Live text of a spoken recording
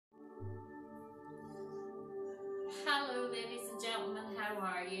Hello ladies and gentlemen, how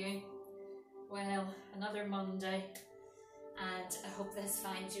are you? Well, another Monday and I hope this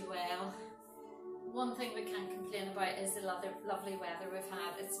finds you well. One thing we can't complain about is the lovely weather we've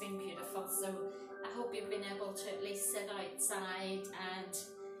had. It's been beautiful, so I hope you've been able to at least sit outside and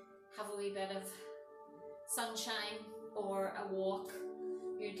have a wee bit of sunshine or a walk,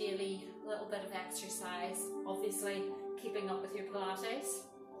 your daily little bit of exercise, obviously keeping up with your Pilates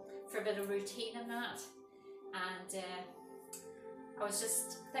for a bit of routine in that. And I was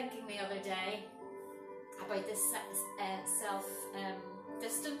just thinking the other day about this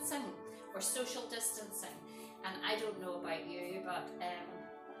self-distancing or social distancing, and I don't know about you, but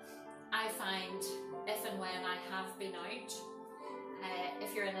I find if and when I have been out,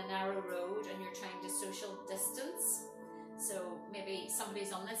 if you're in a narrow road and you're trying to social distance, so maybe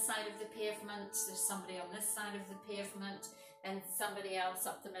somebody's on this side of the pavement, there's somebody on this side of the pavement, and somebody else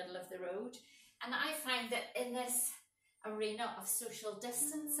up the middle of the road. And I find that in this arena of social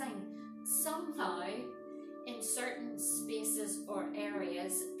distancing, somehow in certain spaces or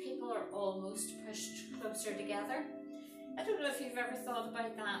areas, people are almost pushed closer together. I don't know if you've ever thought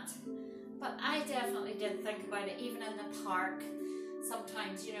about that, but I definitely did think about it, even in the park.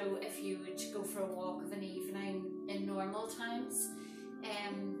 Sometimes, you know, if you would go for a walk of an evening in normal times,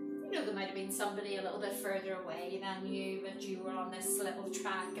 you know, there might have been somebody a little bit further away than you, but you were on this little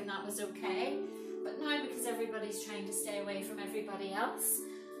track and that was okay. But now, because everybody's trying to stay away from everybody else,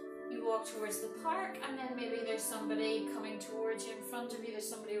 you walk towards the park and then maybe there's somebody coming towards you in front of you, there's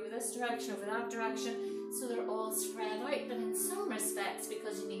somebody over this direction, over that direction, so they're all spread out. But in some respects,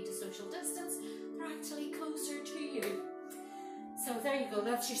 because you need to social distance, they're actually closer to you. So there you go,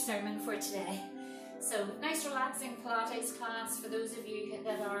 that's your sermon for today. So, nice relaxing Pilates class for those of you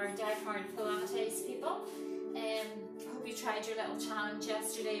that are die-hard Pilates people. I hope you tried your little challenge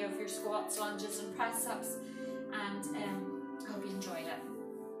yesterday of your squats, lunges and press-ups, and I hope you enjoyed it.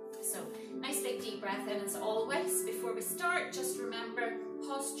 So, nice big deep breath in as always. Before we start, just remember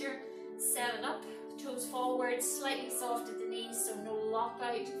posture, set it up, toes forward, slightly soft at the knees, so no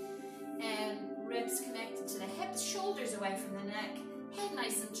lockout, ribs connected to the hips, shoulders away from the neck, head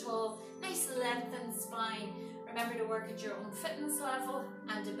nice and tall, nice lengthened spine. Remember to work at your own fitness level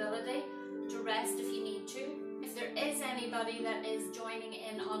and ability, to rest if you need to. If there is anybody that is joining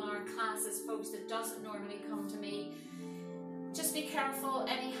in on our classes, folks, that doesn't normally come to me, just be careful.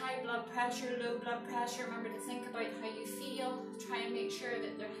 Any high blood pressure, low blood pressure, remember to think about how you feel. Try and make sure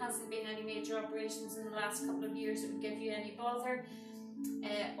that there hasn't been any major operations in the last couple of years that would give you any bother.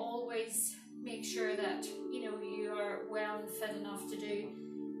 Always make sure that you know you are well and fit enough to do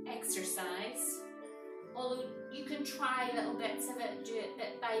exercise. Although you can try little bits of it, do it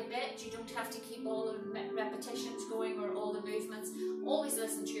bit by bit. You don't have to keep all the repetitions going or all the movements. Always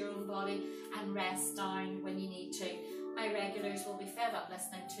listen to your own body and rest down when you need to. My regulars will be fed up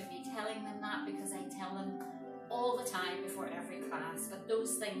listening to me telling them that, because I tell them all the time before every class, but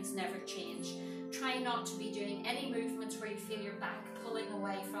those things never change. Try not to be doing any movements where you feel your back pulling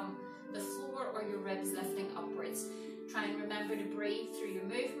away from the floor or your ribs lifting upwards. Try and remember to breathe through your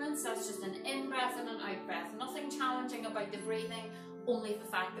movements. That's just an in-breath and an out-breath. Nothing challenging about the breathing, only the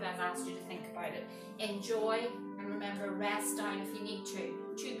fact that I've asked you to think about it. Enjoy, and remember, rest down if you need to.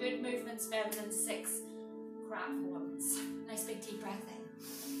 2 good movements better than 6 crap ones. Nice big deep breath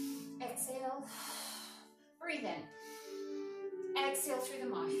in. Exhale. Breathe in. Exhale through the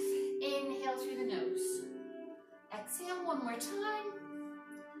mouth. Inhale through the nose. Exhale one more time.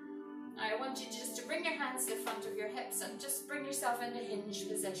 I want you just to bring your hands to the front of your hips and just bring yourself into hinge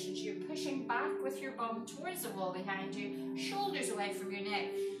position. So you're pushing back with your bum towards the wall behind you, shoulders away from your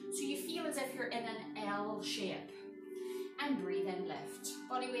neck, so you feel as if you're in an L shape. And breathe in, lift.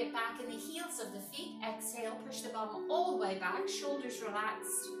 Body weight back in the heels of the feet. Exhale, push the bum all the way back, shoulders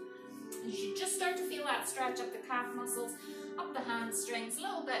relaxed. You should just start to feel that stretch up the calf muscles, up the hamstrings, a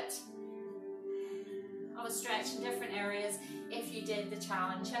little bit of a stretch in different areas if you did the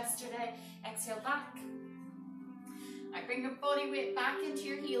challenge yesterday. Exhale back. Now bring your body weight back into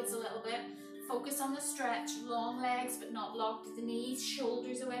your heels a little bit. Focus on the stretch, long legs but not locked at the knees,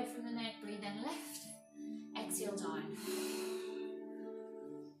 shoulders away from the neck. Breathe in, lift. Exhale down.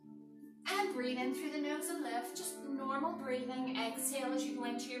 And breathe in through the nose and lift, just normal breathing. Exhale as you go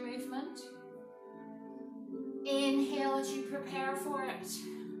into your movement. Inhale as you prepare for it.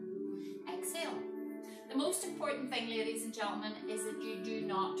 Exhale. The most important thing, ladies and gentlemen, is that you do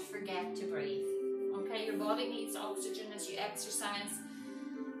not forget to breathe. Okay, your body needs oxygen as you exercise,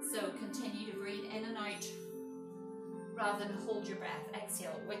 so continue to breathe in and out rather than hold your breath.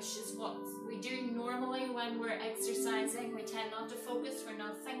 Exhale, which is what we do normally when we're exercising. We tend not to focus, we're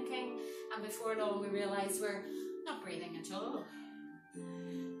not thinking, and before long we realize we're Not breathing at all.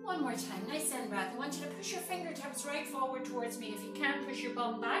 One more time, nice in breath. I want you to push your fingertips right forward towards me. If you can, push your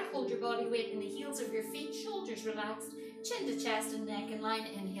bum back, hold your body weight in the heels of your feet, shoulders relaxed, chin to chest and neck in line.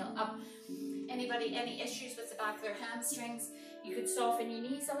 Inhale up. Anybody, any issues with the back of their hamstrings? You could soften your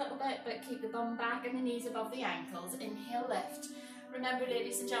knees a little bit, but keep the bum back and the knees above the ankles. Inhale, lift. Remember,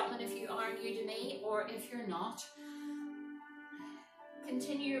 ladies and gentlemen, if you are new to me or if you're not,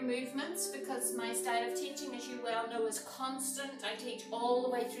 continue your movements, because my style of teaching, as you well know, is constant. I teach all the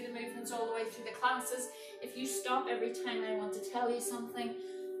way through the movements, all the way through the classes. If you stop every time I want to tell you something,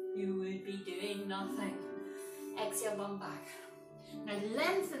 you would be doing nothing. Exhale, bum back. Now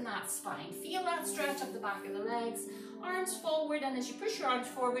lengthen that spine. Feel that stretch up the back of the legs. Arms forward, and as you push your arms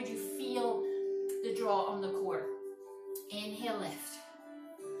forward, you feel the draw on the core. Inhale, lift.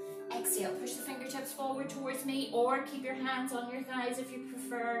 Exhale, push the fingertips forward towards me, or keep your hands on your thighs if you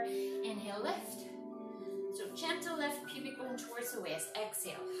prefer. Inhale, lift. So gentle lift, pubic bone towards the waist.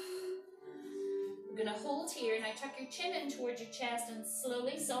 Exhale. We're going to hold here. Now tuck your chin in towards your chest and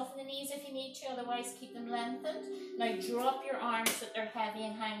slowly soften the knees if you need to, otherwise keep them lengthened. Now drop your arms so that they're heavy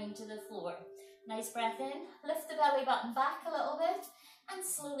and hanging to the floor. Nice breath in. Lift the belly button back a little bit and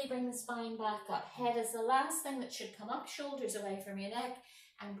slowly bring the spine back up. Head is the last thing that should come up, shoulders away from your neck,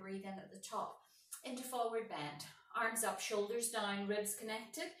 and breathe in at the top. Into forward bend. Arms up, shoulders down, ribs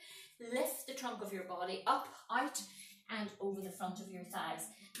connected. Lift the trunk of your body up, out, and over the front of your thighs.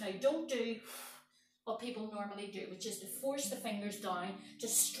 Now don't do what people normally do, which is to force the fingers down, to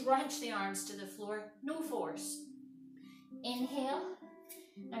stretch the arms to the floor. No force. Inhale.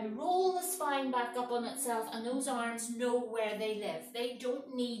 Now roll the spine back up on itself, and those arms know where they live. They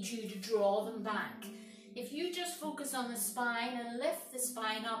don't need you to draw them back. If you just focus on the spine and lift the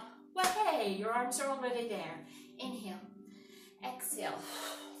spine up, well, hey, your arms are already there. Inhale. Exhale.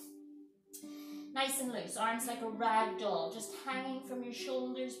 Nice and loose. Arms like a rag doll, just hanging from your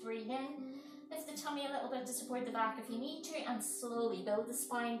shoulders. Breathe in. Lift the tummy a little bit to support the back if you need to, and slowly build the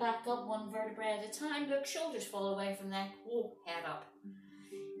spine back up, one vertebrae at a time. Look, shoulders fall away from neck. Whoa, head up.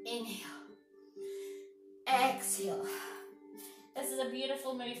 Inhale. Exhale. This is a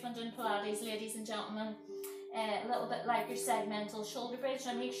beautiful movement in Pilates, ladies and gentlemen. A little bit like your segmental shoulder bridge.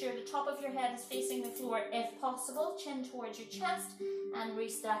 Now make sure the top of your head is facing the floor if possible. Chin towards your chest and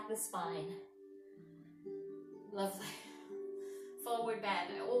restack the spine. Lovely. Forward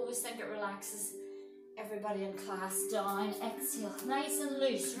bend. I always think it relaxes everybody in class. Down. Exhale. Nice and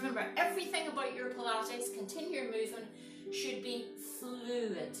loose. Remember, everything about your Pilates, continue your movement, should be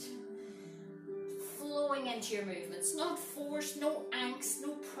fluid. Flowing into your movements. Not force, no angst,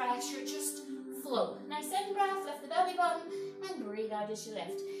 no pressure, just flow. Nice in breath, lift the belly button, and breathe out as you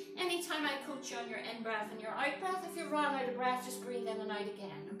lift. Anytime I coach you on your in breath and your out breath, if you run out of breath, just breathe in and out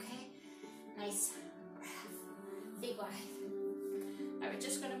again, okay? Nice breath. Feet wide. Now we're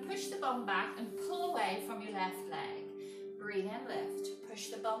just going to push the bum back and pull away from your left leg. Breathe in, lift. Push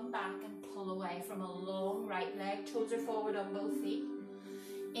the bum back and pull away from a long right leg. Toes are forward on both feet.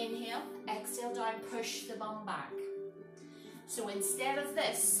 Inhale, exhale down, push the bum back. So instead of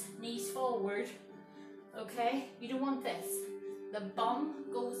this, knees forward, okay, you don't want this. The bum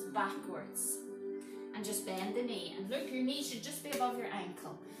goes backwards. And just bend the knee. And look, your knee should just be above your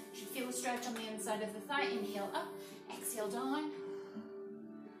ankle. You should feel a stretch on the inside of the thigh. Inhale up, exhale down.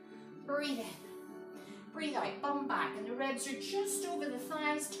 Breathe in. Breathe out, bum back, and the ribs are just over the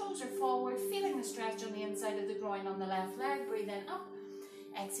thighs, toes are forward, feeling the stretch on the inside of the groin on the left leg. Breathe in, up,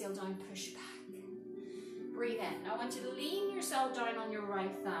 exhale down, push back. Breathe in. I want you to lean yourself down on your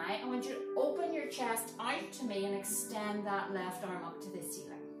right thigh. I want you to open your chest out to me and extend that left arm up to the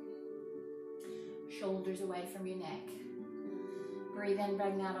ceiling. Shoulders away from your neck. Breathe in,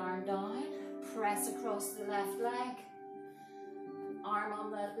 bring that arm down, press across the left leg. Arm on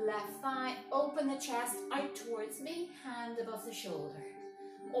the left thigh, open the chest out towards me, hand above the shoulder.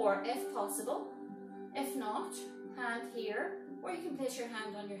 Or if possible, if not, hand here, or you can place your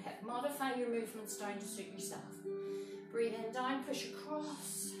hand on your hip. Modify your movements down to suit yourself. Breathe in, down, push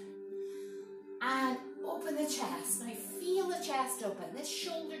across, and open the chest. Now feel the chest open. This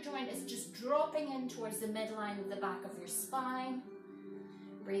shoulder joint is just dropping in towards the midline of the back of your spine.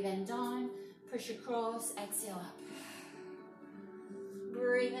 Breathe in, down, push across, exhale up.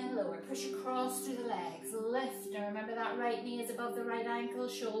 Breathe in, lower, push across through the legs, lift. Now remember that right knee is above the right ankle,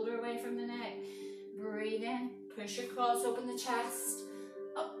 shoulder away from the neck. Breathe in, push across, open the chest,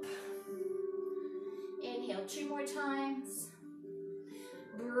 up. Inhale 2 more times.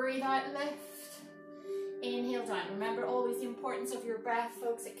 Breathe out, lift. Inhale down. Remember always the importance of your breath,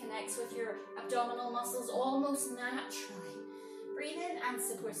 folks. It connects with your abdominal muscles almost naturally. Breathe in and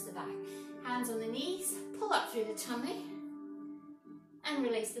supports the back. Hands on the knees, pull up through the tummy and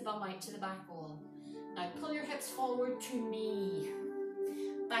release the bum out to the back wall. Now pull your hips forward to knee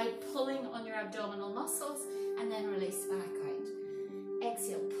by pulling on your abdominal muscles and then release back out.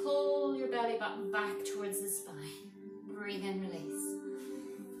 Exhale, pull your belly button back towards the spine. Breathe in, release.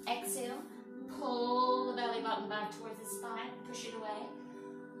 Exhale, pull the belly button back towards the spine, push it away.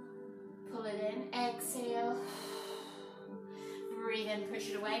 Pull it in, exhale. Breathe in,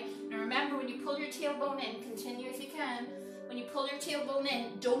 push it away. Now remember, when you pull your tailbone in, continue if you can. When you pull your tailbone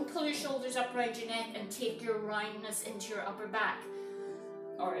in, don't pull your shoulders up around your neck and take your roundness into your upper back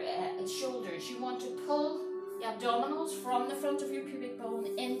or shoulders. You want to pull the abdominals from the front of your pubic bone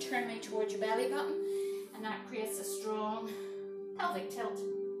internally towards your belly button, and that creates a strong pelvic tilt.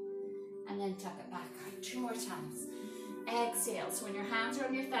 And then tuck it back out 2 more times. Exhale. So when your hands are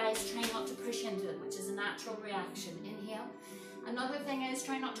on your thighs, try not to push into them, which is a natural reaction. Inhale. Another thing is,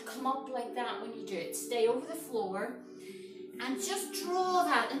 try not to come up like that when you do it. Stay over the floor and just draw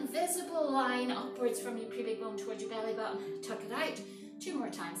that invisible line upwards from your pubic bone towards your belly button. Tuck it out 2 more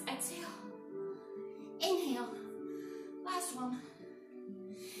times. Exhale. Inhale. Last one.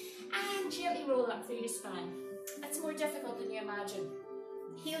 And gently roll up through your spine. It's more difficult than you imagine.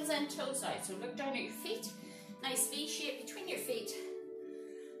 Heels in, toes out. So look down at your feet. Nice V shape between your feet.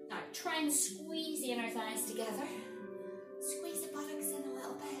 Now try and squeeze the inner thighs together. Squeeze the buttocks in a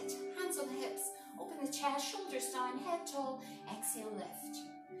little bit. Hands on the hips. Open the chest, shoulders down, head tall. Exhale, lift.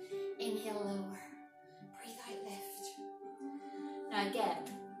 Inhale, lower. Breathe out, lift. Now again,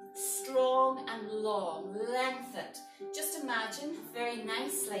 strong and long. Lengthen. Just imagine very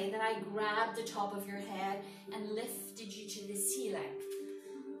nicely that I grabbed the top of your head and lifted you to the ceiling.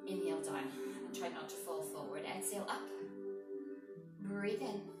 Inhale down and try not to fall forward. Exhale up. Breathe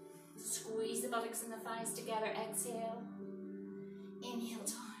in. Squeeze the buttocks and the thighs together. Exhale. Inhale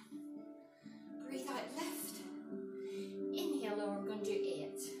down. Breathe out. Lift. Inhale lower. We're going to do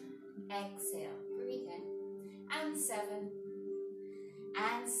 8. Exhale. Breathe in. And 7.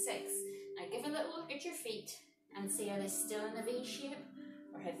 And 6. Now give a little look at your feet and see, are they still in a V shape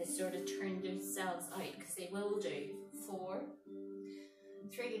or have they sort of turned themselves out? Because they will do. 4.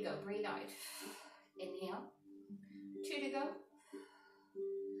 3 to go. Breathe out. Inhale. 2 to go.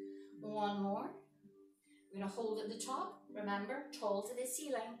 1 more. We're going to hold at the top. Remember, tall to the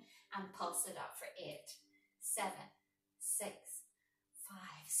ceiling and pulse it up for 8, 7, 6, 5.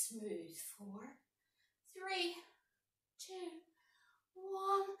 Smooth. 4, 3, 2,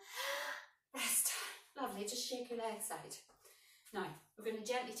 1. Rest time. Lovely. Just shake your legs out. Now, we're going to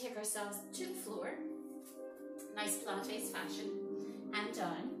gently take ourselves to the floor. Nice Pilates fashion. And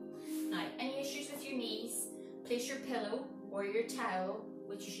down. Now, any issues with your knees, place your pillow or your towel,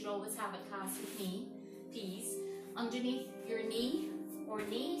 which you should always have at class with me, please, underneath your knee or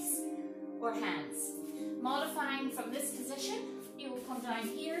knees or hands. Modifying from this position, you will come down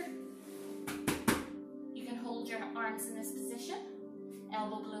here. You can hold your arms in this position,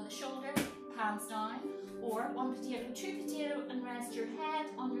 elbow below the shoulder, palms down, or 1 potato, 2 potato, and rest your head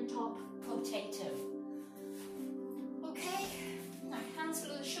on your top potato. Okay? Now, hands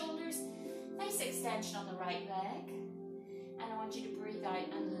below the shoulders, nice extension on the right leg, and I want you to breathe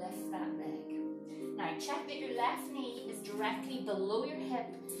out and lift that leg. Now, check that your left knee is directly below your hip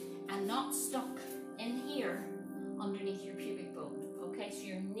and not stuck in here underneath your pubic bone. Okay, so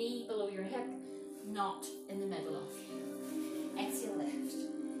your knee below your hip, not in the middle of you. Exhale, lift.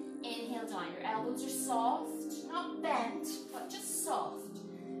 Inhale down. Your elbows are soft, not bent, but just soft.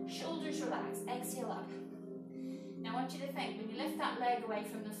 Shoulders relaxed. Exhale up. Now I want you to think, when you lift that leg away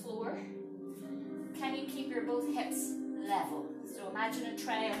from the floor, can you keep your both hips level? So imagine a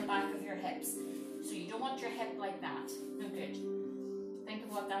tray on the back of your hips. So you don't want your hip like that. No good. Think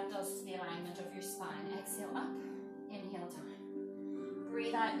of what that does to the alignment of your spine. Exhale up. Inhale down.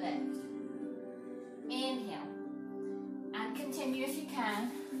 Breathe out, lift. Inhale. And continue if you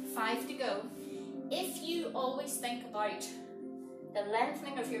can. 5 to go. If you always think about the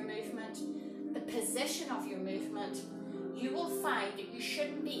lengthening of your movement, the position of your movement, you will find that you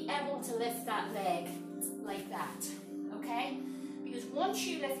shouldn't be able to lift that leg like that, okay? Because once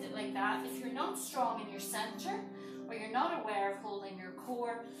you lift it like that, if you're not strong in your center, or you're not aware of holding your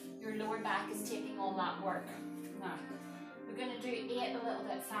core, your lower back is taking all that work. Now, we're going to do 8 a little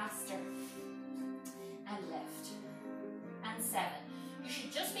bit faster, and lift, and 7. You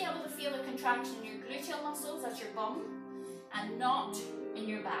should just be able to feel the contraction in your gluteal muscles, that's your bum, and not in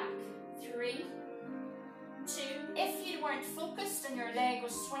your back. 3, 2. If you weren't focused and your leg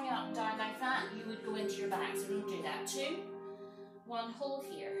was swinging up and down like that, you would go into your back, so don't do that. 2, 1, hold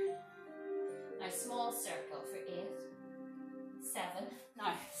here. Now small circle for 8, 7.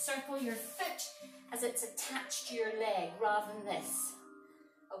 Now circle your foot as it's attached to your leg rather than this.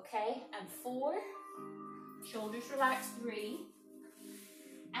 Okay, and 4. Shoulders relaxed. 3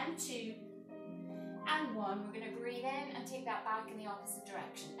 and 2 and 1. We're going to breathe in and take that back in the opposite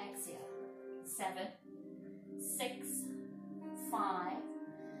direction. Exhale. 7, 6, 5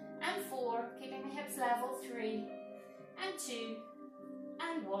 and 4. Keeping the hips level. 3 and 2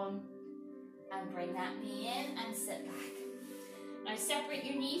 and 1. And bring that knee in and sit back. Now separate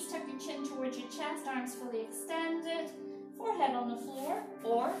your knees, tuck your chin towards your chest, arms fully extended, forehead on the floor,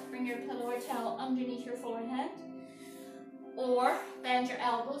 or bring your pillow or towel underneath your forehead, or bend your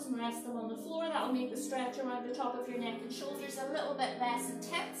elbows and rest them on the floor. That will make the stretch around the top of your neck and shoulders a little bit less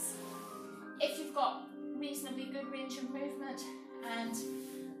intense. If you've got reasonably good range of movement and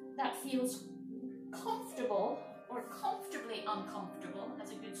that feels comfortable or comfortably uncomfortable, as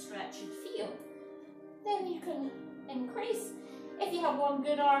a good stretch should feel, then you can increase. If you have one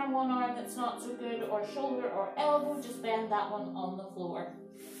good arm, one arm that's not so good, or shoulder or elbow, just bend that one on the floor.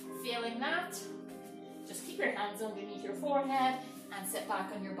 Feeling that, just keep your hands underneath your forehead and sit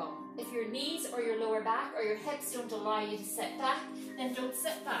back on your bum. If your knees or your lower back or your hips don't allow you to sit back, then don't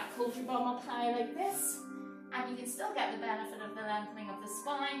sit back. Hold your bum up high like this, and you can still get the benefit of the lengthening of the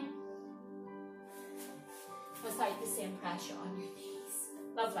spine without the same pressure on your knees.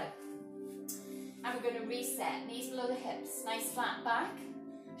 Lovely. And we're going to reset. Knees below the hips. Nice flat back.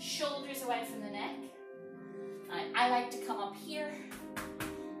 Shoulders away from the neck. I like to come up here.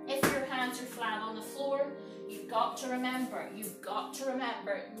 If your hands are flat on the floor, you've got to remember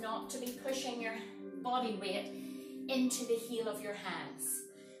not to be pushing your body weight into the heel of your hands.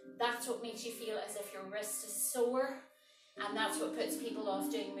 That's what makes you feel as if your wrist is sore, and that's what puts people off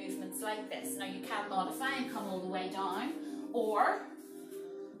doing movements like this. Now you can modify and come all the way down, or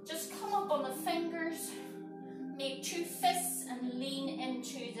just come up on the fingers, make 2 fists and lean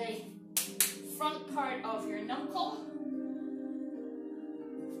into the front part of your knuckle.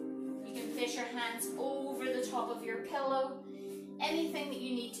 You can place your hands over the top of your pillow. Anything that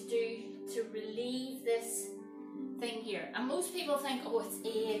you need to do to relieve this thing here. And most people think, oh, it's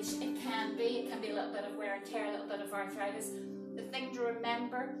age. It can be a little bit of wear and tear, a little bit of arthritis. The thing to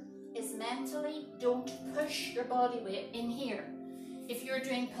remember is mentally, don't push your body weight in here. If you're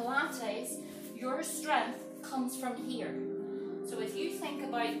doing Pilates, your strength comes from here. So if you think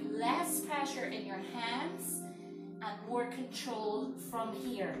about less pressure in your hands and more control from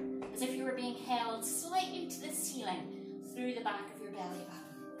here, as if you were being held slightly to the ceiling through the back of your belly button.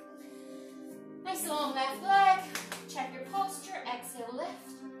 Nice long left leg. Check your posture. Exhale,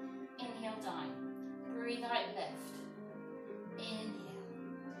 lift. Inhale, down. Breathe out, lift. Inhale.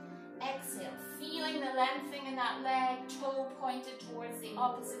 Exhale, feeling the lengthening in that leg, toe pointed towards the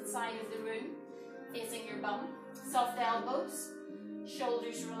opposite side of the room, facing your bum. Soft elbows,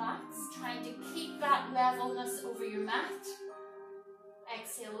 shoulders relaxed, trying to keep that levelness over your mat.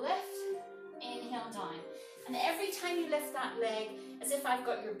 Exhale, lift. Inhale, down. And every time you lift that leg, as if I've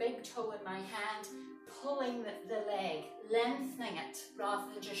got your big toe in my hand, pulling the leg, lengthening it, rather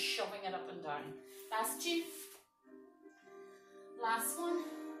than just shoving it up and down. Last 2. Last one.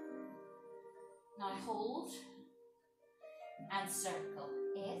 Now hold and circle.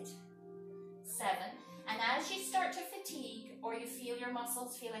 8, 7. And as you start to fatigue, or you feel your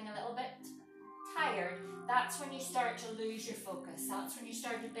muscles feeling a little bit tired, that's when you start to lose your focus. That's when you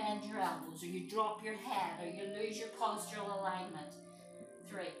start to bend your elbows, or you drop your head, or you lose your postural alignment.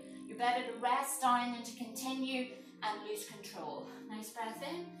 3. You're better to rest down than to continue and lose control. Nice breath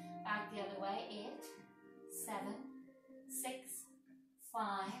in, back the other way. 8, 7, 6,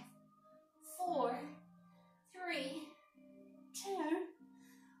 5, 4, 3, 2,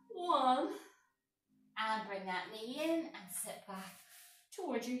 1. And bring that knee in and sit back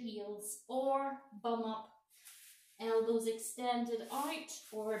towards your heels, or bum up, elbows extended out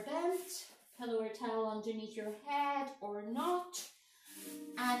or bent, pillow or towel underneath your head or not,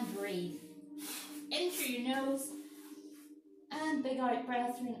 and breathe. In through your nose, and big out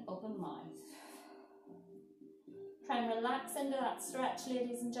breath through an open mouth. Try and relax into that stretch,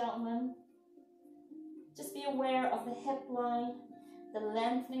 ladies and gentlemen. Just be aware of the hip line, the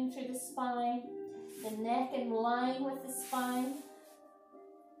lengthening through the spine, the neck in line with the spine.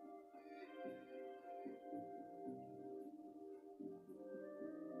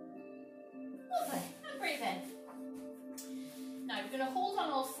 Lovely, and breathe in. Now we're going to hold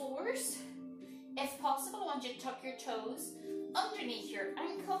on all fours. If possible, I want you to tuck your toes underneath your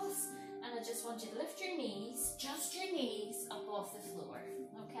ankles, and I just want you to lift your knees, just your knees, up off the floor,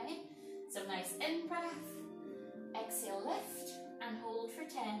 okay? So nice in-breath, exhale, lift, and hold for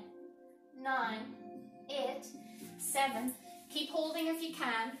 10, 9, 8, 7. Keep holding if you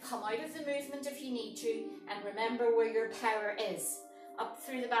can, come out of the movement if you need to, and remember where your power is. Up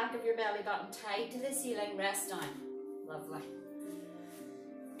through the back of your belly button, tight to the ceiling, rest down. Lovely.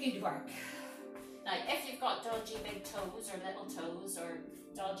 Good work. Now, if you've got dodgy big toes or little toes or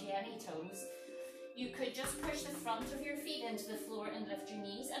dodgy any toes, you could just push the front of your feet into the floor and lift your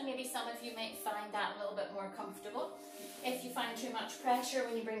knees, and maybe some of you might find that a little bit more comfortable. If you find too much pressure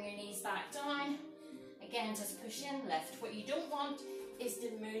when you bring your knees back down, again, just push in, lift. What you don't want is to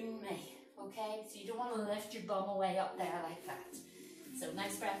moon me, okay? So you don't want to lift your bum away up there like that. So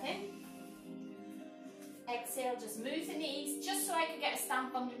nice breath in. Exhale, just move the knees, just so I could get a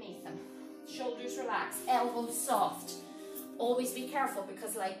stamp underneath them. Shoulders relaxed, elbows soft. Always be careful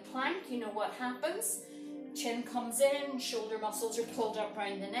because like plank, you know what happens. Chin comes in, shoulder muscles are pulled up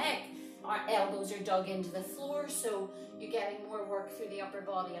around the neck, our elbows are dug into the floor, so you're getting more work through the upper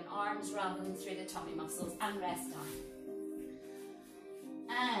body and arms rather than through the tummy muscles. And rest down.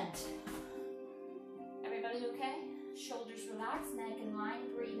 And everybody okay? Shoulders relaxed, neck in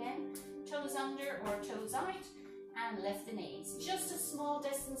line, breathe in, toes under or toes out, and lift the knees. Just a small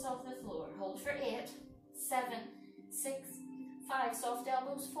distance off the floor. Hold for 8, 7, 6, 5, soft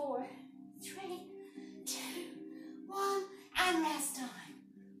elbows, 4, 3, 2, 1, and rest time.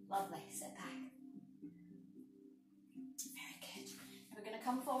 Lovely, sit back. Very good. And we're going to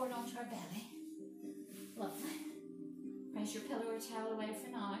come forward onto our belly. Lovely. Press your pillow or towel away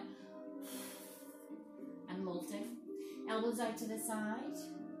for now. And molting. Elbows out to the side.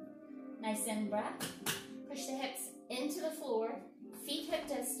 Nice in breath. Push the hips into the floor. Feet hip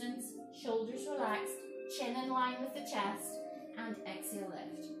distance. Shoulders relaxed. Chin in line with the chest. And exhale,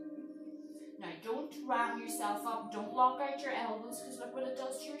 lift. Now don't ram yourself up, don't lock out your elbows because look what it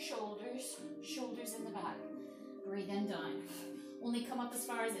does to your shoulders. Shoulders in the back. Breathe in down. Only come up as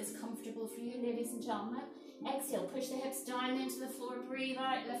far as is comfortable for you, ladies and gentlemen. Exhale, push the hips down into the floor, breathe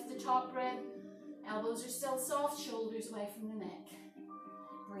out, lift the top rib. Elbows are still soft, shoulders away from the neck.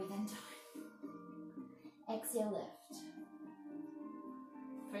 Breathe in down. Exhale, lift.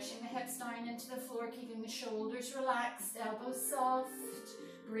 Pushing the hips down into the floor, keeping the shoulders relaxed, elbows soft.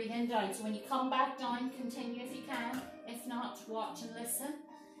 Breathe in down. So when you come back down, continue if you can. If not, watch and listen.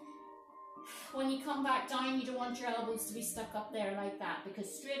 When you come back down, you don't want your elbows to be stuck up there like that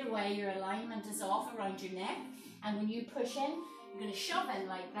because straight away your alignment is off around your neck. And when you push in, you're going to shove in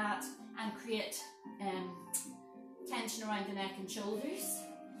like that and create tension around the neck and shoulders.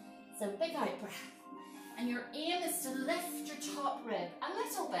 So big out breath. And your aim is to lift your top rib a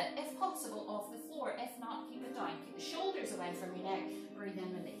little bit, if possible, off the floor. If not, keep it down. Keep the shoulders away from your neck. Breathe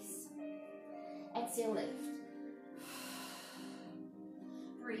in, release. Exhale, lift.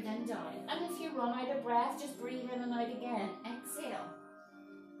 Breathe in, down. And if you run out of breath, just breathe in and out again. Exhale.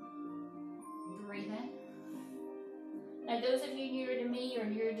 Breathe in. Now, those of you newer to me or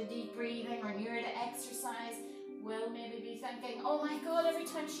newer to deep breathing or newer to exercise will maybe be thinking, oh my God, every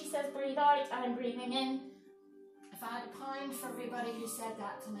time she says breathe out, I'm breathing in. If I had a pound for everybody who said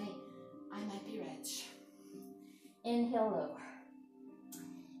that to me, I might be rich. Inhale,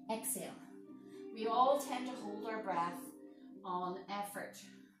 lower. Exhale. We all tend to hold our breath on effort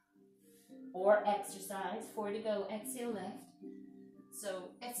or exercise. 4 to go. Exhale, lift. So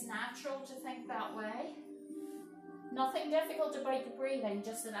it's natural to think that way. Nothing difficult about the breathing,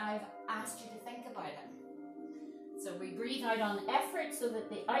 just that I've asked you to think about it. So we breathe out on effort so that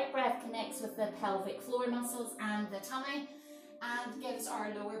the out breath connects with the pelvic floor muscles and the tummy and gives our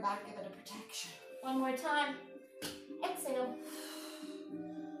lower back a bit of protection. One more time. Exhale.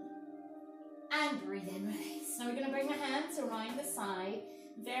 And breathe in, release. Now we're going to bring the hands around the side,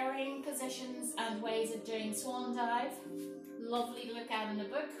 varying positions and ways of doing swan dive. Lovely to look at in a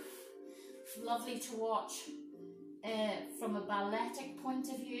book. Lovely to watch from a balletic point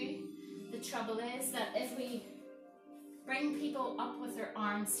of view. The trouble is that if we bring people up with their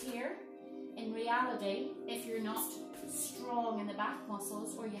arms here, in reality, if you're not strong in the back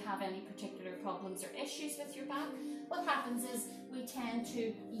muscles or you have any particular problems or issues with your back, what happens is we tend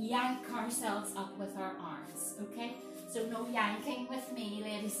to yank ourselves up with our arms, okay? So no yanking with me,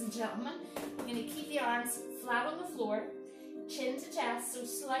 ladies and gentlemen. We're going to keep the arms flat on the floor, chin to chest, so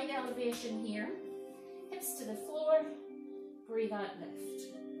slight elevation here. Hips to the floor, breathe out, lift.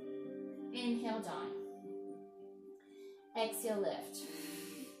 Inhale, down. Exhale, lift.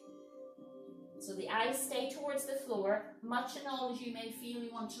 So the eyes stay towards the floor. Much and all as you may feel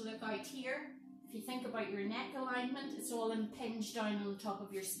you want to look out here. If you think about your neck alignment, it's all impinged down on the top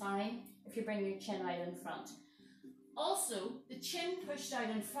of your spine if you bring your chin out in front. Also, the chin pushed out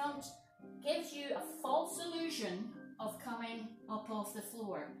in front gives you a false illusion of coming up off the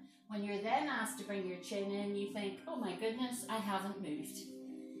floor. When you're then asked to bring your chin in, you think, oh my goodness, I haven't moved.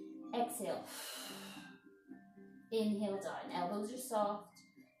 Exhale. Inhale down, elbows are soft.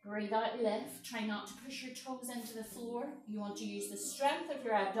 Breathe out, lift. Try not to push your toes into the floor. You want to use the strength of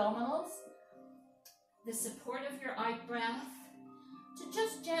your abdominals, the support of your out breath, to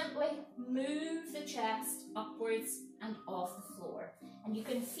just gently move the chest upwards and off the floor. And you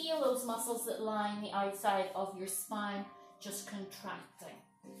can feel those muscles that line the outside of your spine just contracting.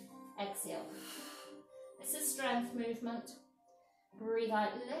 Exhale. This is strength movement. Breathe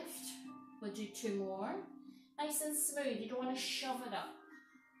out, lift. We'll do 2 more. Nice and smooth. You don't want to shove it up.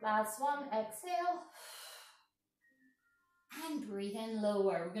 Last one. Exhale. And breathe in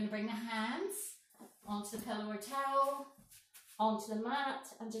lower. We're going to bring the hands onto the pillow or towel, onto the mat,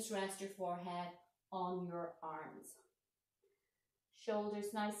 and just rest your forehead on your arms.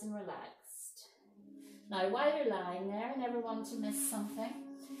 Shoulders nice and relaxed. Now, while you're lying there, I never want to miss something.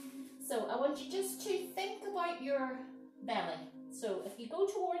 So I want you just to think about your belly. So if you go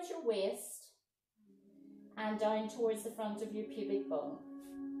towards your waist and down towards the front of your pubic bone,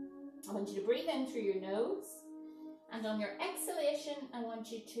 I want you to breathe in through your nose, and on your exhalation, I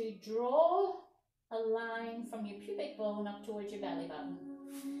want you to draw a line from your pubic bone up towards your belly button.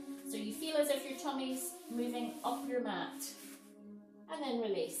 So you feel as if your tummy's moving up your mat. And then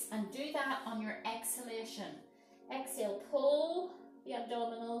release. And do that on your exhalation. Exhale, pull the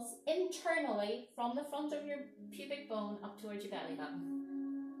abdominals internally from the front of your pubic bone up towards your belly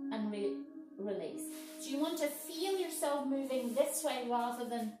button. And release. So you want to feel yourself moving this way rather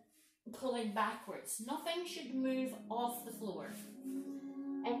than pulling backwards. Nothing should move off the floor.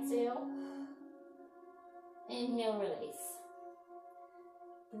 Exhale. Inhale, release.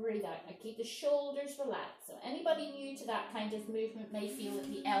 Breathe out. Now keep the shoulders relaxed. So anybody new to that kind of movement may feel that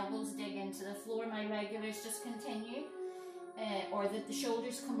the elbows dig into the floor. My regulars just continue. Or that the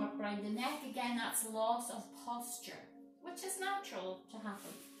shoulders come up around the neck. Again, that's loss of posture, which is natural to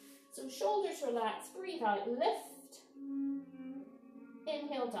happen. So shoulders relaxed. Breathe out. Lift.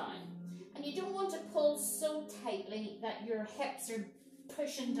 Inhale down. And you don't want to pull so tightly that your hips are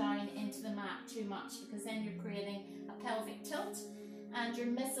pushing down into the mat too much, because then you're creating a pelvic tilt and you're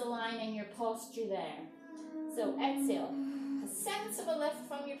misaligning your posture there. So exhale, a sense of a lift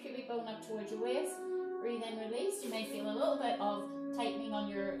from your pubic bone up towards your waist. Breathe in, release. You may feel a little bit of tightening on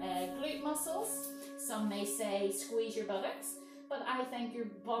your glute muscles. Some may say squeeze your buttocks, but I think your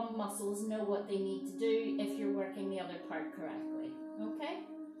bum muscles know what they need to do if you're working the other part correctly. Okay?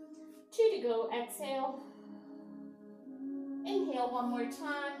 2 to go. Exhale. Inhale 1 more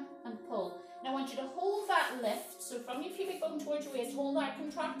time and pull. Now I want you to hold that lift, so from your pubic bone towards your waist, hold that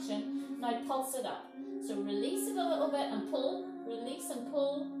contraction. Now pulse it up. So release it a little bit and pull, release and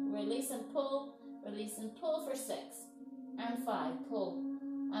pull, release and pull, release and pull for 6 and 5, pull,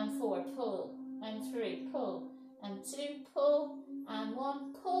 and 4, pull, and 3, pull, and 2, pull, and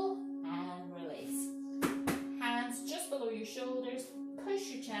 1, pull, and release. Hands just below your shoulders, push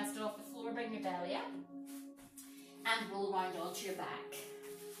your chest off the floor, bring your belly up, and roll round onto your back.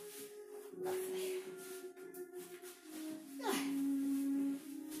 Lovely. Now,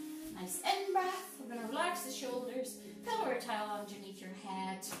 nice in breath. We're going to relax the shoulders, pillow or towel underneath your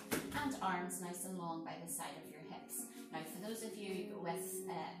head, and arms nice and long by the side of your hips. Now, for those of you with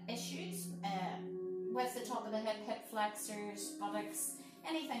issues with the top of the hip, hip flexors, buttocks,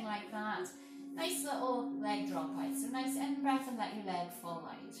 anything like that, nice little leg drop out. So nice in breath and let your leg fall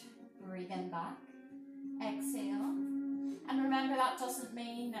out. Breathe in back. Exhale. And remember, that doesn't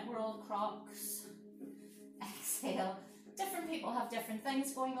mean that we're all crocs. Exhale. Different people have different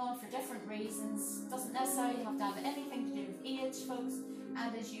things going on for different reasons. Doesn't necessarily have to have anything to do with age, folks.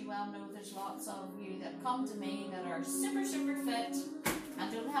 And as you well know, there's lots of you that come to me that are super, super fit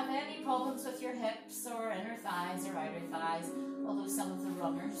and don't have any problems with your hips or inner thighs or outer thighs. Although some of the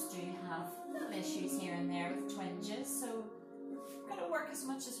runners do have little issues here and there with twinges. So we're going to work as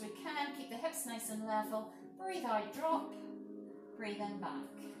much as we can. Keep the hips nice and level. Breathe out, drop. Breathe in back.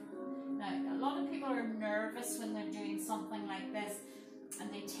 Now, a lot of people are nervous when they're doing something like this,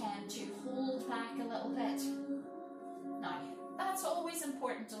 and they tend to hold back a little bit. Now, that's always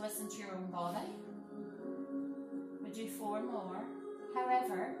important to listen to your own body. We do 4 more.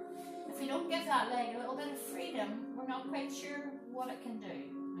 However, if we don't give that leg a little bit of freedom, we're not quite sure what it can do.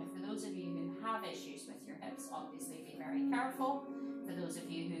 Now, for those of you who have issues with your hips, obviously be very careful. For those of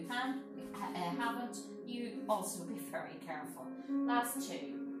you who haven't, you also be very careful. Last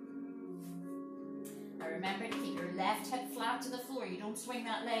 2. Now remember to keep your left hip flat to the floor. You don't swing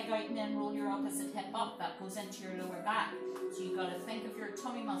that leg out and then roll your opposite hip up. That goes into your lower back. So you've got to think of your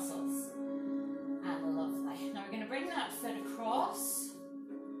tummy muscles. And lovely. Now we're going to bring that foot across.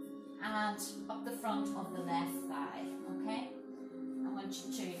 and up the front of the left thigh, okay? I want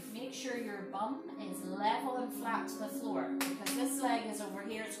you to make sure your bum is level and flat to the floor, because this leg is over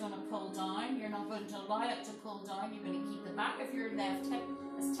here, it's going to pull down. You're not going to allow it to pull down. You're going to keep the back of your left hip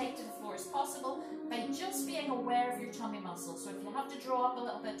as tight to the floor as possible by just being aware of your tummy muscles. So if you have to draw up a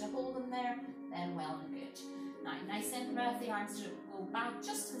little bit to hold them there, then well and good. Now, nice in breath, the arms go back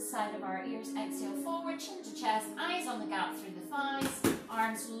just to the side of our ears. Exhale forward, chin to chest, eyes on the gap through the thighs,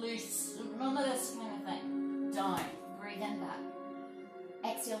 arms loose, none of this kind of thing. Down, breathe in back.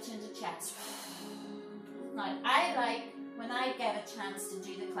 Exhale, chin to chest. Now, I like when I get a chance to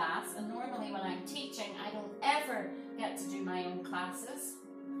do the class, and normally when I'm teaching, I don't ever get to do my own classes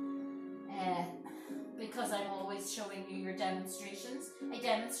because I'm always showing you your demonstrations. I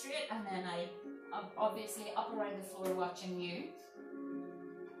demonstrate and then I'm obviously up around the floor watching you.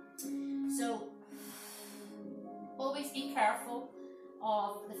 So, always be careful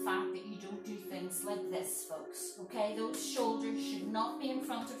of the fact that you don't do things like this, folks, okay? Those shoulders should not be in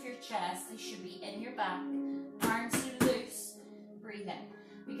front of your chest, they should be in your back, arms are loose, breathe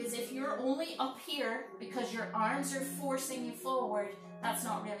in. Because if you're only up here because your arms are forcing you forward, that's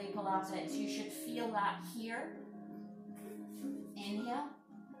not really Pilates. You should feel that here. Inhale,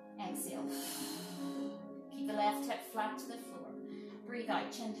 exhale. Keep the left hip flat to the floor. Breathe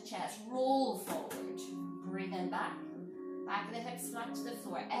out, chin to chest, roll forward. Breathe in back. Back of the hips flat to the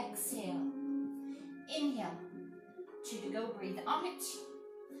floor. Exhale. Inhale. 2 to go. Breathe out.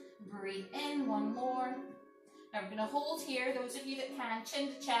 Breathe in. 1 more. Now we're going to hold here, those of you that can, chin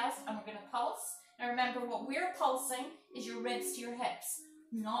to chest, and we're going to pulse. Now remember, what we're pulsing is your ribs to your hips,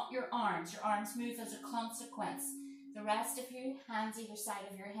 not your arms. Your arms move as a consequence. The rest of you, hands either side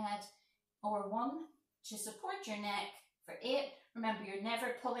of your head, or 1 to support your neck. For 8, remember, you're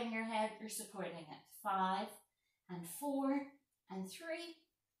never pulling your head, you're supporting it. 5, and 4, and 3,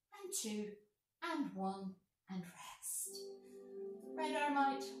 and 2, and 1, and rest. Right arm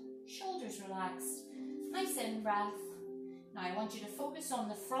out, shoulders relaxed. Nice in breath. Now I want you to focus on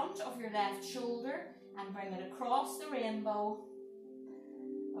the front of your left shoulder and bring it across the rainbow,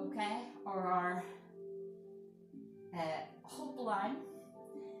 okay, or our hope line.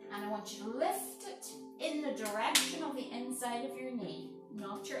 And I want you to lift it in the direction of the inside of your knee,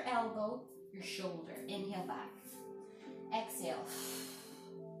 not your elbow, your shoulder. Inhale back. Exhale.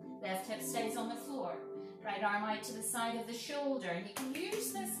 Left hip stays on the floor. Right arm out to the side of the shoulder. And you can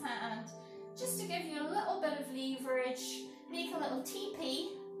use this hand just to give you a little bit of leverage. Make a little TP.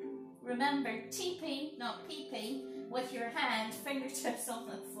 Remember, TP, not PP, with your hand, fingertips on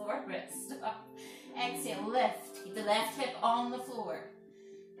the floor, wrist up. Exhale, lift. Keep the left hip on the floor.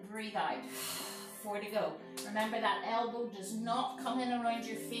 Breathe out. 4 to go. Remember, that elbow does not come in around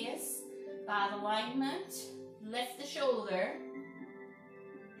your face. Bad alignment. Lift the shoulder.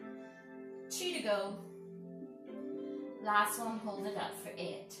 2 to go. Last one, hold it up for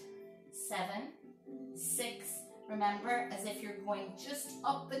 8, 7, 6. Remember, as if you're going just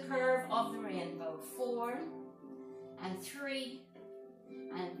up the curve of the rainbow. 4, and 3,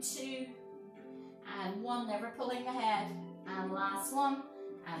 and 2, and 1. Never pulling ahead. And last one,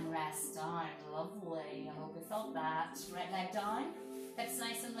 and rest down. Lovely. I hope you felt that. Right leg down. Hips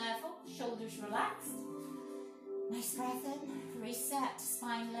nice and level. Shoulders relaxed. Nice breath in. Reset.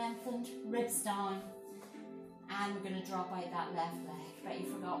 Spine lengthened. Ribs down. And we're going to drop out that left leg. Bet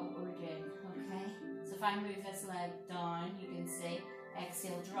you forgot what we were doing. Okay? So if I move this leg down, you can see.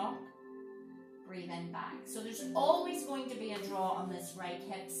 Exhale, drop. Breathe in back. So there's always going to be a draw on this right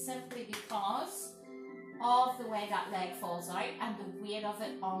hip simply because of the way that leg falls out and the weight of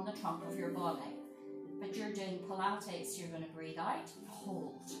it on the trunk of your body. But you're doing Pilates, so you're going to breathe out and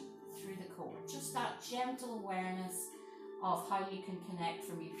hold through the core. Just that gentle awareness of how you can connect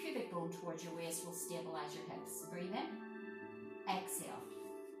from your pubic bone towards your waist will stabilize your hips. Breathe in, exhale.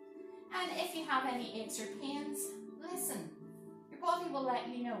 And if you have any aches or pains, listen. Your body will let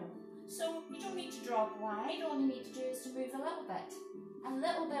you know. So you don't need to drop wide, all you need to do is to move a little bit. A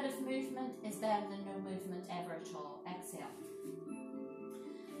little bit of movement is better than no movement ever at all. Exhale.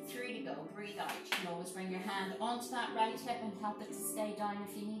 3 to go. Breathe out. You can always bring your hand onto that right hip and help it to stay down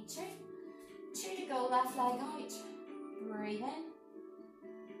if you need to. 2 to go. Left leg out. Breathe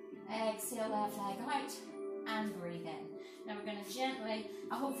in. Exhale, left leg out. And breathe in. Now we're going to gently,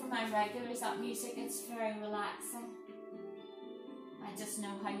 I hope for my regulars that music is very relaxing. I just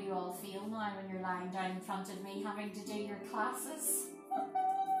know how you all feel now when you're lying down in front of me having to do your classes.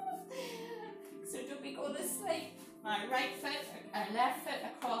 So don't be going to sleep. My right foot, left foot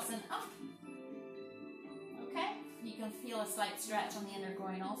across and up. Okay? You can feel a slight stretch on the inner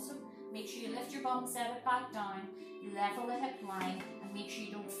groin also. Make sure you lift your bum, set it back down, level the hip line, and make sure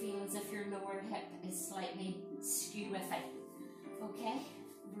you don't feel as if your lower hip is slightly skew with it. Okay?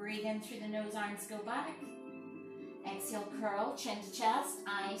 Breathe in through the nose, arms go back. Exhale, curl, chin to chest,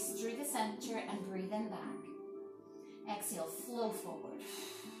 eyes through the center, and breathe in back. Exhale, flow forward.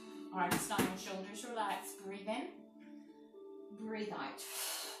 Arms down, shoulders relaxed. Breathe in, breathe out.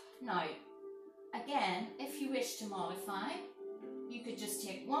 Now, again, if you wish to modify, you could just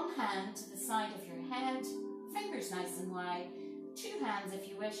take one hand to the side of your head, fingers nice and wide, two hands if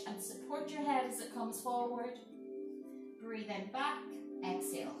you wish, and support your head as it comes forward. Breathe in back,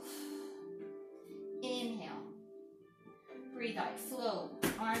 exhale. Inhale. Breathe out, flow.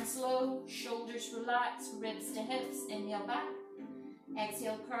 Arms low, shoulders relaxed, ribs to hips. Inhale back.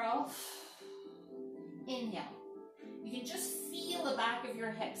 Exhale, curl. Inhale. You can just feel the back of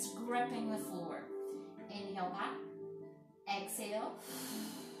your hips gripping the floor. Inhale back. Exhale.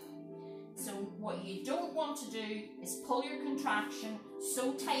 So what you don't want to do is pull your contraction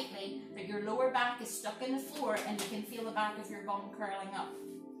so tightly that your lower back is stuck in the floor and you can feel the back of your bum curling up.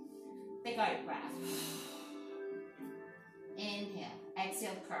 Big out breath. Inhale.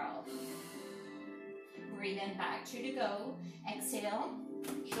 Exhale, curl. Breathe in back. 2 to go. Exhale.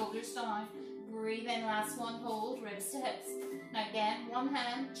 Shoulders down. Breathe in. Last one. Hold. Ribs to hips. Now again, one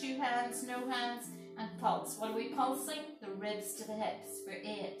hand, two hands, no hands, and pulse. What are we pulsing? The ribs to the hips for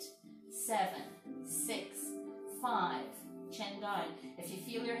 8, 7, 6, 5. Chin down. If you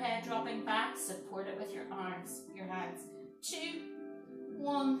feel your head dropping back, support it with your arms, your hands. 2,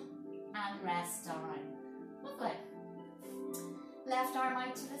 1, and rest down. Lovely. Left arm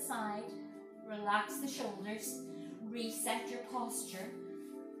out to the side. Relax the shoulders. Reset your posture.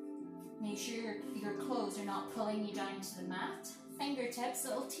 Make sure your clothes are not pulling you down to the mat. Fingertips,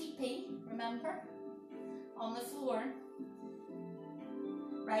 little teepee, remember? On the floor.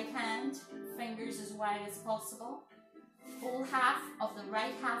 Right hand, fingers as wide as possible. Whole half of the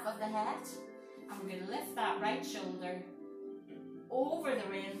right half of the head. And we're going to lift that right shoulder over the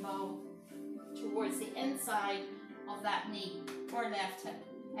rainbow towards the inside of that knee or left hip.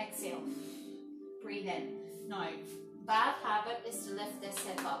 Exhale. Breathe in. Now, bad habit is to lift this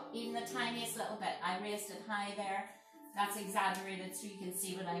hip up, even the tiniest little bit. I raised it high there. That's exaggerated so you can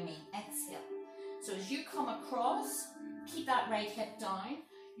see what I mean. Exhale. So as you come across, keep that right hip down.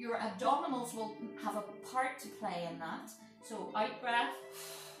 Your abdominals will have a part to play in that. So out breath.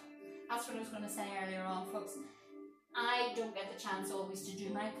 That's what I was going to say earlier on, folks. I don't get the chance always to do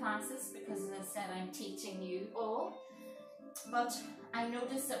my classes because, as I said, I'm teaching you all. But I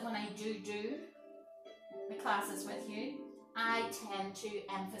notice that when I do the classes with you, I tend to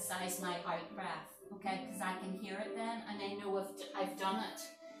emphasize my out breath, okay? Because I can hear it then and I know if I've done it.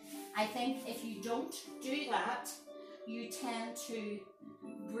 I think if you don't do that, you tend to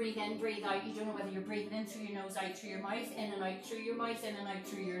breathe in, breathe out. You don't know whether you're breathing in through your nose, out through your mouth, in and out through your mouth, in and out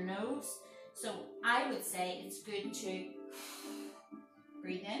through your nose. So I would say it's good to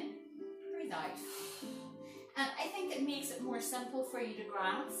breathe in, breathe out. And I think it makes it more simple for you to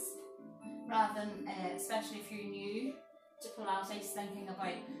grasp, rather than, especially if you're new to Pilates, thinking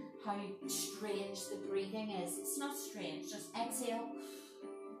about how strange the breathing is. It's not strange, just exhale,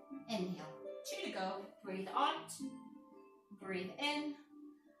 inhale. 2 to go, breathe out, breathe in.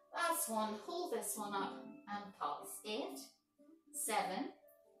 Last one, hold this one up and pulse. 8, 7,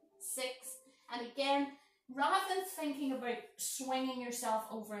 6, and again, rather than thinking about swinging yourself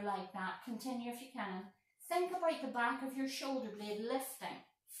over like that, continue if you can. Think about the back of your shoulder blade lifting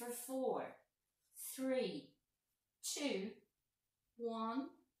for 4, 3, 2, 1,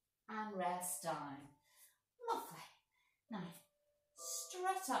 and rest down. Lovely. Now,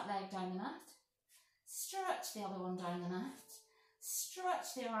 stretch that leg down the mat. Stretch the other one down the mat.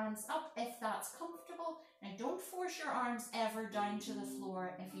 Stretch the arms up if that's comfortable. Now, don't force your arms ever down to the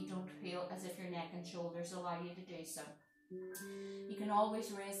floor if you don't feel as if your neck and shoulders allow you to do so. You can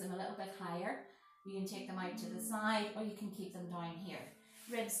always raise them a little bit higher. You can take them out to the side or you can keep them down here.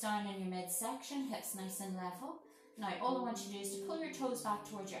 Ribs down in your midsection, hips nice and level. Now all I want you to do is to pull your toes back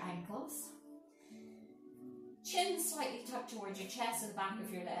towards your ankles. Chin slightly tucked towards your chest so the back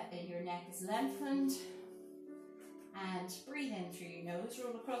of your neck is lengthened. And breathe in through your nose,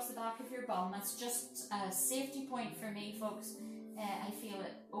 roll across the back of your bum. That's just a safety point for me, folks. I feel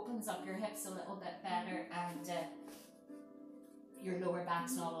it opens up your hips a little bit better and your lower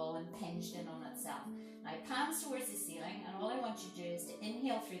back's not all impinged in on itself. Now palms towards the ceiling, and all I want you to do is to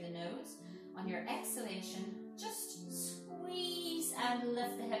inhale through the nose. On your exhalation, just squeeze and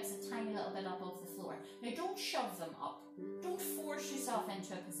lift the hips a tiny little bit up off the floor. Now don't shove them up. Don't force yourself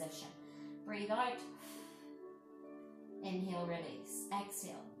into a position. Breathe out. Inhale, release.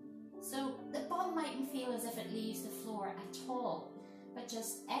 Exhale. So the bum mightn't feel as if it leaves the floor at all, but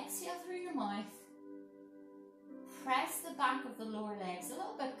just exhale through your mouth. Press the back of the lower legs a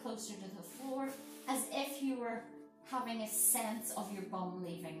little bit closer to the floor, as if you were having a sense of your bum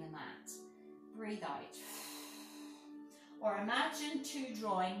leaving the mat. Breathe out. Or imagine 2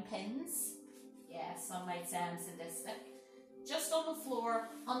 drawing pins. Yes, some might sound sadistic. Just on the floor,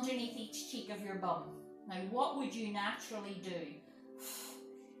 underneath each cheek of your bum. Now, what would you naturally do?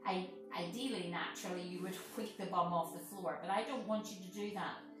 Ideally, naturally, you would tweak the bum off the floor, but I don't want you to do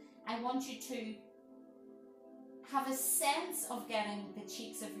that. I want you to have a sense of getting the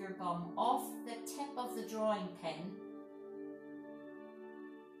cheeks of your bum off the tip of the drawing pin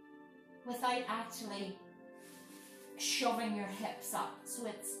without actually shoving your hips up. So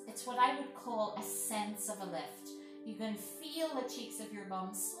it's what I would call a sense of a lift. You can feel the cheeks of your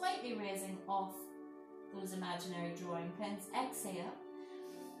bum slightly raising off those imaginary drawing pins. Exhale.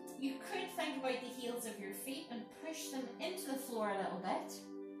 You could think about the heels of your feet and push them into the floor a little bit.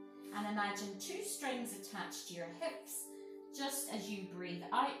 And imagine 2 strings attached to your hips, just as you breathe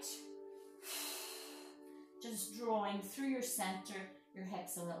out. Just drawing through your center, your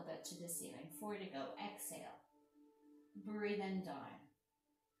hips a little bit to the ceiling. 4 to go. Exhale. Breathe in down.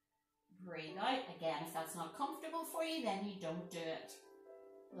 Breathe out. Again, if that's not comfortable for you, then you don't do it.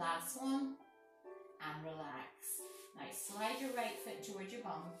 Last one. And relax. Now slide your right foot towards your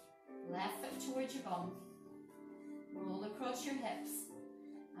bum. Left foot towards your bum. Roll across your hips.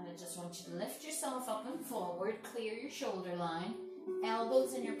 And I just want you to lift yourself up and forward. Clear your shoulder line.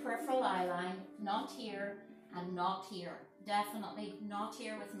 Elbows in your peripheral eye line. Not here and not here. Definitely not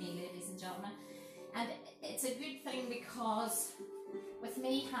here with me, ladies and gentlemen. And it's a good thing because with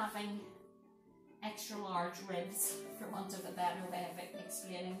me having extra large ribs, for want of a better way of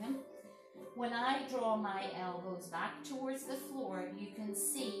explaining them, when I draw my elbows back towards the floor, you can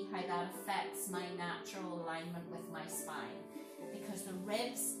see how that affects my natural alignment with my spine. Because the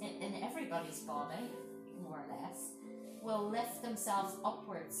ribs in everybody's body, more or less, will lift themselves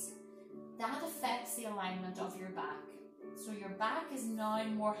upwards. That affects the alignment of your back. So your back is now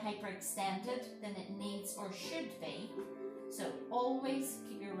more hyperextended than it needs or should be. So always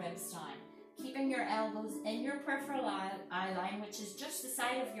keep your ribs down. Keeping your elbows in your peripheral eye line, which is just the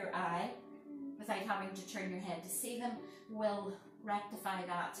side of your eye, without having to turn your head to see them, will rectify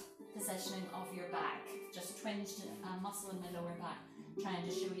that positioning of your back. Just twinged a muscle in my lower back, trying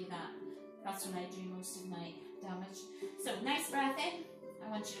to show you that. That's when I do most of my damage. So nice breath in. I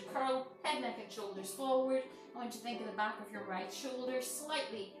want you to curl head, neck and shoulders forward. I want you to think of the back of your right shoulder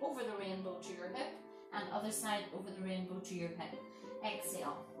slightly over the rainbow to your hip, and other side over the rainbow to your hip.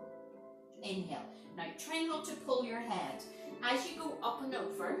 Exhale. Inhale. Now try not to pull your head. As you go up and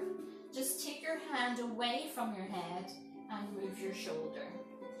over, just take your hand away from your head and move your shoulder.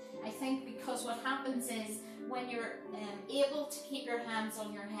 I think because what happens is when you're able to keep your hands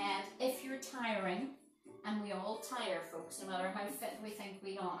on your head, if you're tiring, and we all tire, folks, no matter how fit we think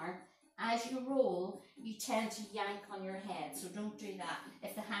we are, as you roll, you tend to yank on your head, so don't do that.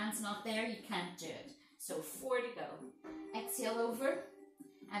 If the hand's not there, you can't do it. So 4 to go. Exhale over,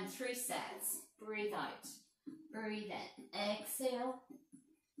 and 3 sets. Breathe out. Breathe in. Exhale,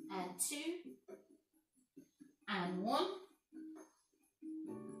 and 2, and 1,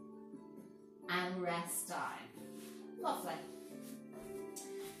 and rest down. Lovely.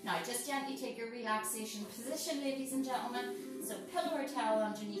 Now just gently take your relaxation position, ladies and gentlemen. So pillow or towel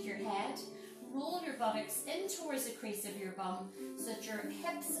underneath your head. Roll your buttocks in towards the crease of your bum so that your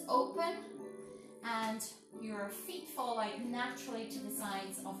hips open and your feet fall out naturally to the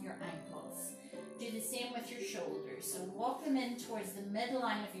sides of your ankles. Do the same with your shoulders. So walk them in towards the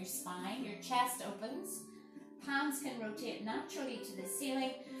midline of your spine. Your chest opens. Palms can rotate naturally to the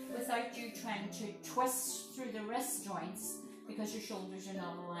ceiling without you trying to twist through the wrist joints, because your shoulders are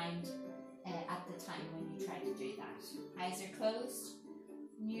not aligned at the time when you try to do that. Eyes are closed.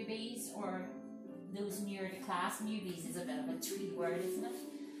 Newbies, or those newer to class, newbies is a bit of a twee word, isn't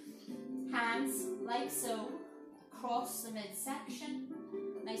it? Hands like so, across the midsection.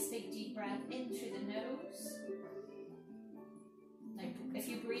 Nice big deep breath in through the nose. Now, if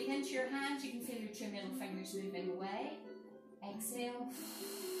you breathe into your hands, you can feel your 2 middle fingers moving away. Exhale.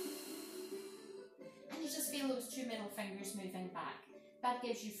 And you just feel those 2 middle fingers moving back. That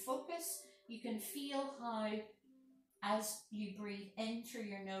gives you focus. You can feel how, as you breathe in through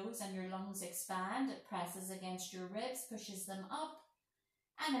your nose and your lungs expand, it presses against your ribs, pushes them up.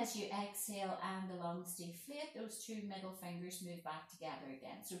 And as you exhale and the lungs deflate, those 2 middle fingers move back together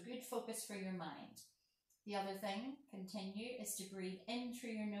again. So good focus for your mind. The other thing, continue, is to breathe in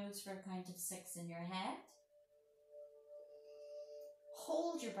through your nose for a count of 6 in your head.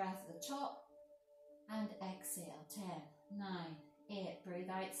 Hold your breath at the top and exhale. 10, 9, 8. Breathe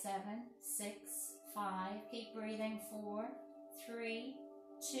out. 7, 6, 5. Keep breathing. 4, 3,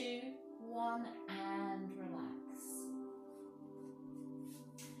 2, 1, and relax.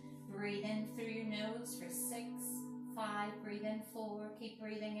 Breathe in through your nose for 6, 5. Breathe in. 4. Keep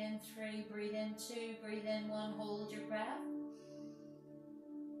breathing in. 3. Breathe in. 2. Breathe in. 1. Hold your breath.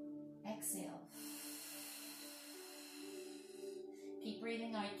 Exhale. Keep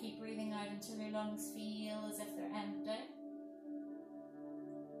breathing out until your lungs feel as if they're empty.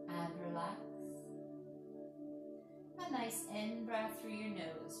 And relax. A nice in-breath through your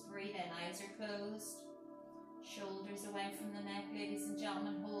nose. Breathe in, eyes are closed. Shoulders away from the neck, ladies and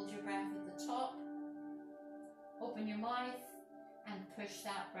gentlemen. Hold your breath at the top. Open your mouth and push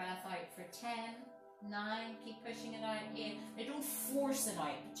that breath out for 10, 9. Keep pushing it out. 8. Now don't force it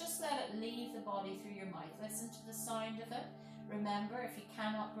out, but just let it leave the body through your mouth. Listen to the sound of it. Remember, if you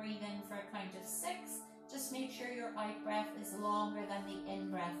cannot breathe in for a count of 6, just make sure your out breath is longer than the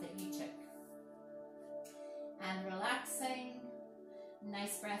in breath that you took. And relaxing.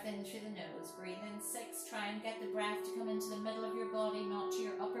 Nice breath in through the nose. Breathe in. 6. Try and get the breath to come into the middle of your body, not to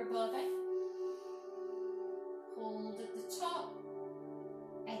your upper body. Hold at the top.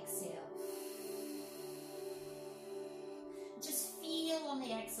 Exhale. Just feel on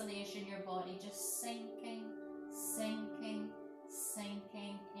the exhalation your body just sinking, sinking,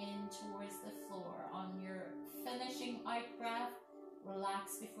 sinking in towards the floor. On your finishing out breath,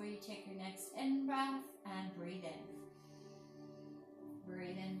 relax before you take your next in breath and breathe in.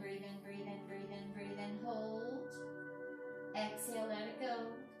 Breathe in, breathe in, breathe in, breathe in, breathe in, hold. Exhale, let it go.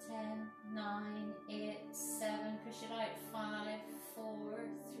 10, 9, 8, 7, push it out. 5, 4,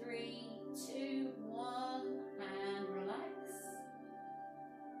 3, 2, 1, and relax.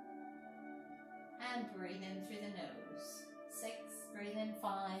 And breathe in through the nose. 6, breathe in.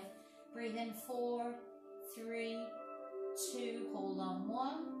 5, breathe in. 4, 3, 2, hold on.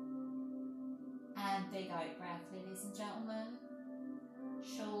 1, and big out breath, ladies and gentlemen.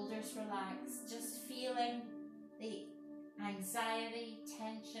 Shoulders relaxed, just feeling the anxiety,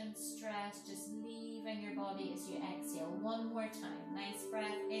 tension, stress just leaving your body as you exhale. One more time. Nice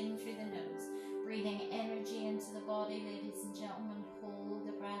breath in through the nose. Breathing energy into the body, ladies and gentlemen. Hold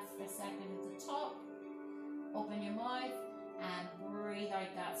the breath for a second at the top. Open your mouth and breathe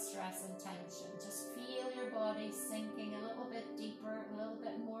out that stress and tension. Just feel your body sinking a little bit deeper, a little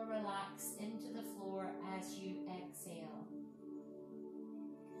bit more relaxed into the floor as you exhale.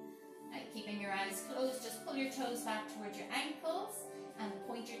 Keeping your eyes closed, just pull your toes back towards your ankles and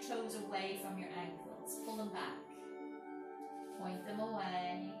point your toes away from your ankles. Pull them back. Point them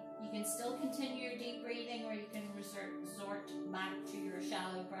away. You can still continue your deep breathing, or you can resort back to your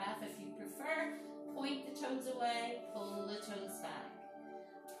shallow breath if you prefer. Point the toes away, pull the toes back.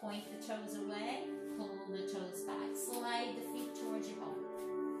 Point the toes away, pull the toes back. Slide the feet towards your bum.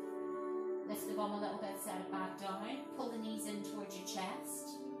 Lift the bum a little bit, set it back down. Pull the knees in towards your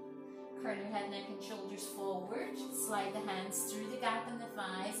chest. Curl your head, neck and shoulders forward. Slide the hands through the gap in the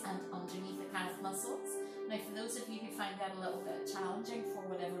thighs and underneath the calf muscles. Now for those of you who find that a little bit challenging for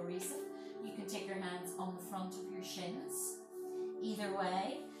whatever reason, you can take your hands on the front of your shins. Either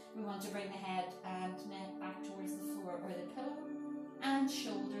way, we want to bring the head and neck back towards the floor or the pillow, and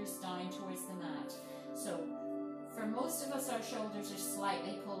shoulders down towards the mat. So for most of us, our shoulders are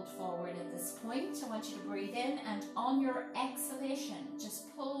slightly pulled forward at this point. I want you to breathe in, and on your exhalation,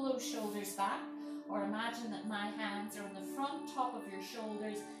 just pull those shoulders back, or imagine that my hands are on the front top of your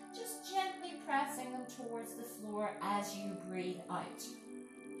shoulders, just gently pressing them towards the floor as you breathe out.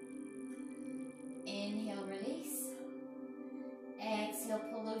 Inhale, release. Exhale,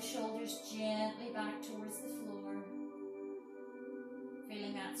 pull those shoulders gently back towards the floor.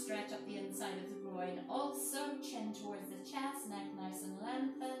 Feeling that stretch up the inside of the groin. Also, chin towards the chest, neck nice and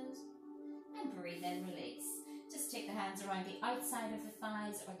lengthened. And breathe in, release. Just take the hands around the outside of the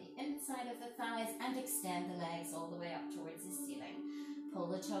thighs or the inside of the thighs and extend the legs all the way up towards the ceiling. Pull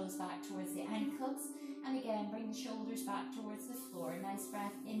the toes back towards the ankles. And again, bring the shoulders back towards the floor. Nice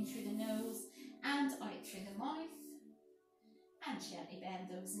breath in through the nose and out through the mouth. And gently bend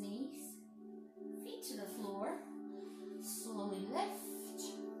those knees. Feet to the floor. Slowly lift.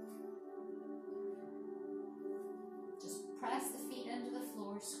 Just press the feet into the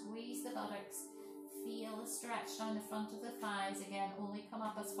floor, squeeze the buttocks, feel the stretch down the front of the thighs. Again, only come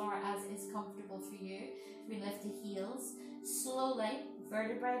up as far as is comfortable for you. We lift the heels slowly,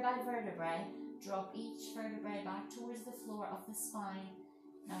 vertebrae by vertebrae. Drop each vertebrae back towards the floor of the spine.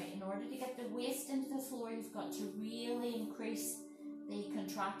 Now, in order to get the waist into the floor, you've got to really increase the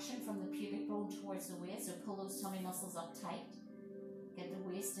contraction from the pubic bone towards the waist. So pull those tummy muscles up tight. Get the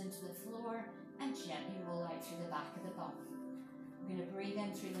waist into the floor and gently roll out through the back of the bum. We're going to breathe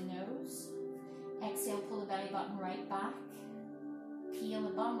in through the nose. Exhale, pull the belly button right back. Peel the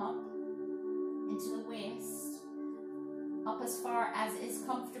bum up into the waist. Up as far as is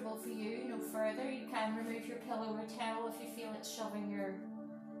comfortable for you, no further. You can remove your pillow or towel if you feel it's shoving your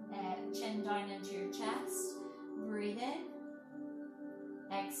chin down into your chest. Breathe in.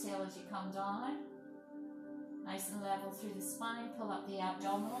 Exhale as you come down. Nice and level through the spine. Pull up the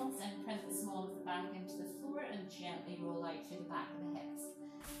abdominals and print the small of the back into the floor and gently roll out through the back of the hips.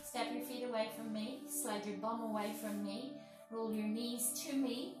 Step your feet away from me. Slide your bum away from me. Roll your knees to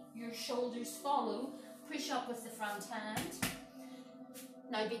me. Your shoulders follow. Push up with the front hand.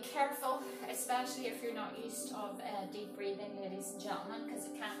 Now be careful, especially if you're not used of deep breathing, ladies and gentlemen, because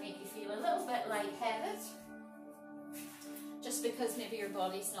it can make you feel a little bit lightheaded. Just because maybe your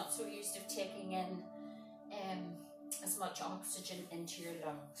body's not so used to taking in as much oxygen into your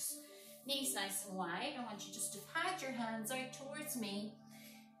lungs. Knees nice and wide. I want you just to pad your hands out towards me.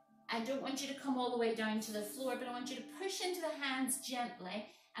 I don't want you to come all the way down to the floor, but I want you to push into the hands gently,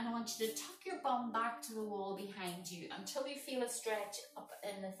 and I want you to tuck your bum back to the wall behind you until you feel a stretch up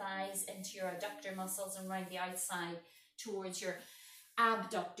in the thighs into your adductor muscles and round the outside towards your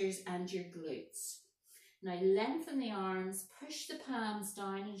abductors and your glutes. Now lengthen the arms, push the palms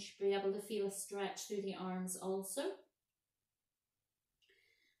down, and you should be able to feel a stretch through the arms also.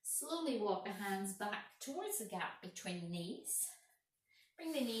 Slowly walk the hands back towards the gap between the knees.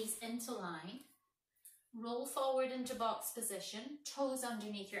 Bring the knees into line. Roll forward into box position, toes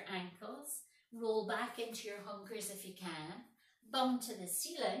underneath your ankles. Roll back into your hunkers if you can. Bum to the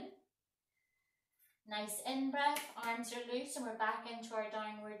ceiling. Nice in-breath, arms are loose and we're back into our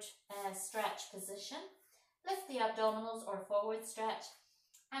downward stretch position. Lift the abdominals or forward stretch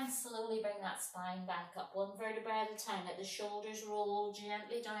and slowly bring that spine back up, one vertebra at a time. Let the shoulders roll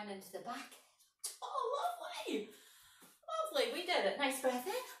gently down into the back. Oh, lovely! Lovely, we did it. Nice breath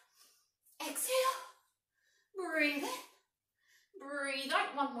in. Exhale. Breathe in. Breathe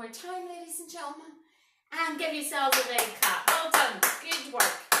out. One more time, ladies and gentlemen. And give yourselves a big clap. Well done. Good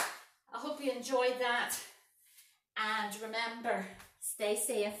work. I hope you enjoyed that. And remember, stay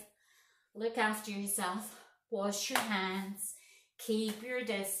safe. Look after yourself. Wash your hands. Keep your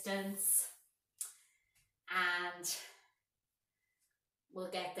distance. And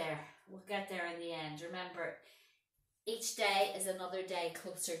we'll get there. We'll get there in the end. Remember, each day is another day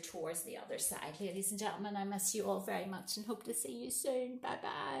closer towards the other side. Ladies and gentlemen, I miss you all very much and hope to see you soon.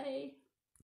 Bye-bye.